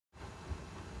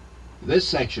This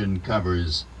section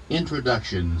covers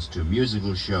introductions to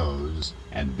musical shows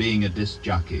and being a disc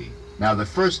jockey. Now, the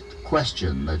first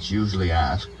question that's usually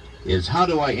asked is, how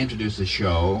do I introduce a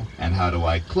show and how do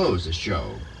I close a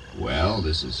show? Well,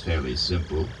 this is fairly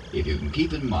simple if you can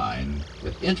keep in mind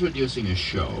that introducing a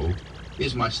show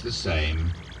is much the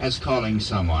same as calling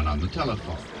someone on the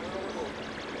telephone.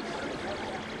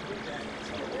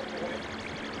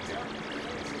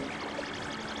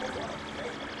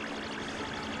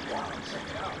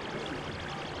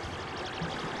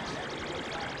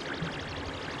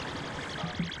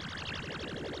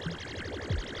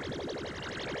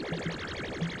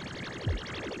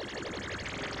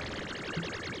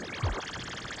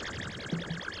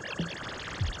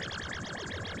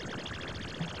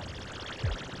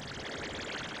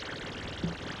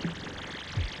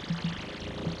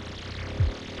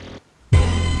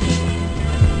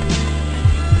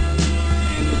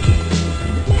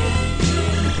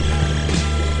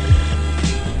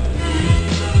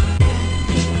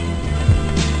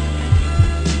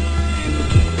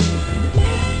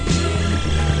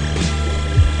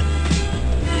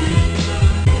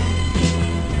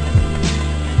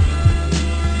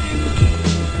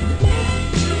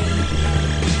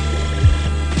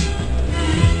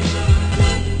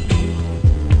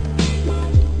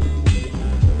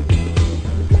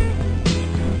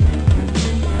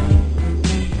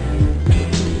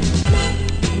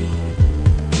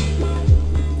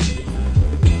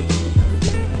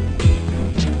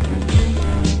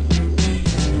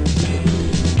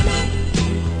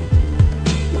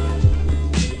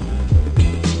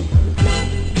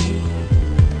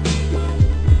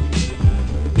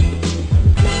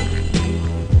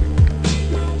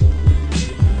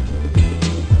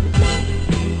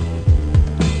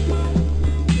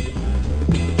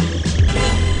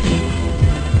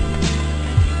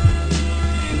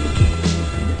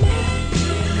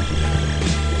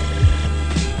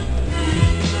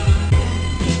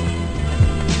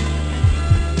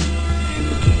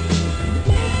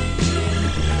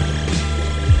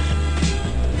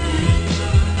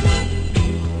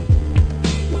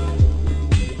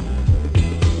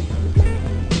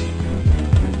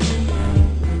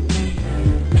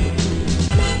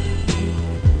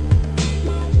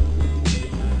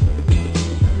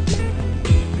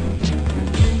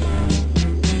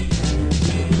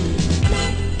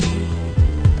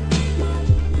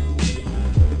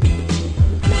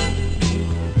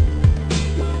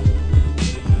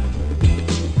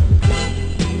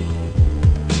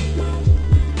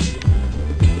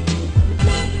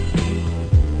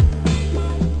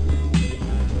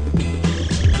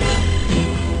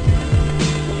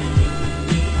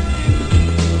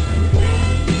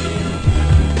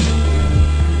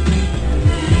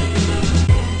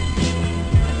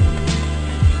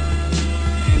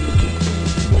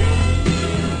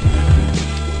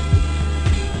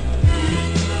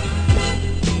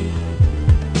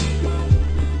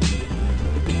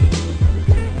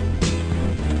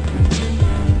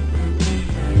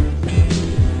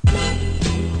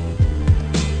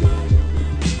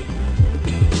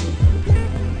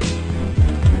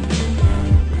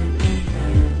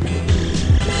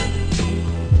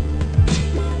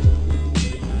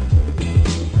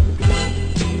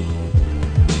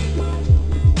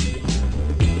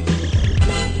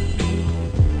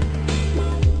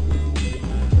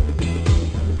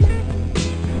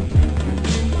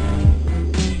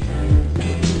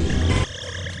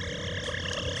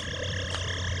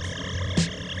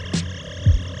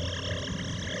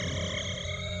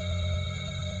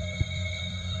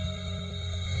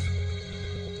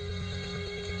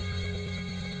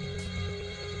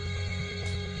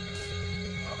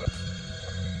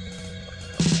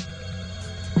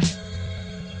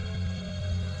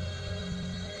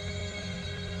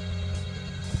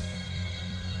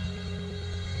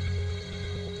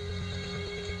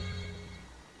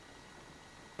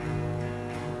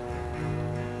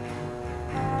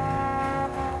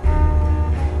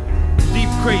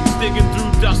 crates, digging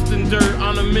through dust and dirt,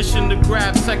 on a mission to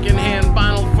grab secondhand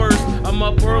vinyl first. I'm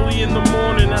up early in the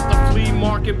morning at the flea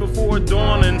market before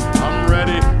dawning. I'm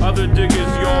ready, other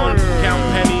diggers yawn, count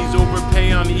pennies,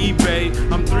 overpay on eBay.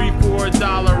 I'm 3 for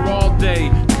 $1 all day,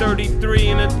 33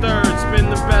 and a third, spin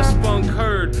the best funk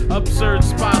heard. Absurd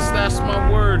spots, that's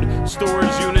my word.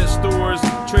 Storage unit stores,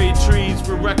 trade trees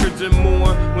for records and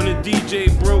more. When a DJ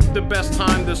broke, the best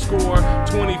time to score.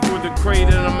 20 for the crate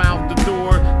and I'm out the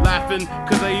door, laughing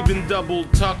cause I even double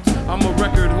tucked. I'm a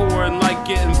record whore and like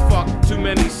getting fucked. Too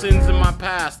many sins in my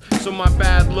past, so my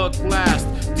bad luck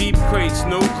lasts. Deep crates,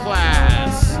 no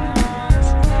class.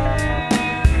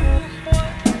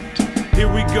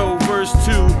 Here we go, verse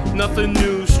 2, nothing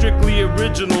new, strictly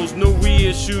originals, no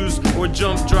reissues or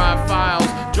jump drive files.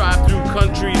 Drive through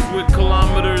countries with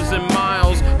kilometers and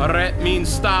miles. Rat means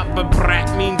stop, but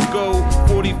brat means go.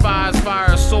 45s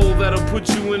fire a soul that'll put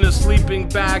you in a sleeping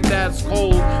bag that's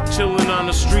cold. Chilling on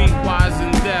the street, wise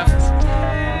and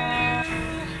deaf.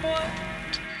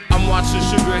 I'm watching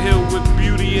Sugar Hill with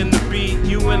Beauty and the Beat.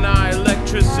 You and I,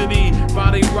 electricity,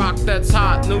 body rock that's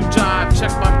hot, no jive.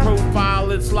 Check my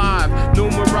profile, it's live. No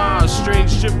mirage,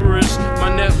 strange gibberish.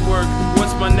 My network,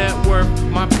 what's my net worth?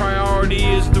 My priority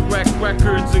is to wreck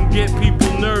records and get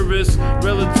people nervous.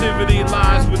 Relativity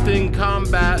lies within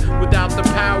combat. Without the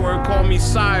power, call me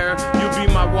sire. You'll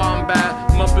be my wombat.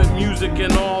 Muppet music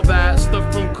and all that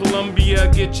stuff from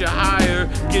Columbia. Get you higher,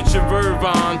 get your verve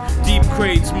on. Deep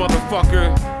crates,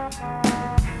 motherfucker.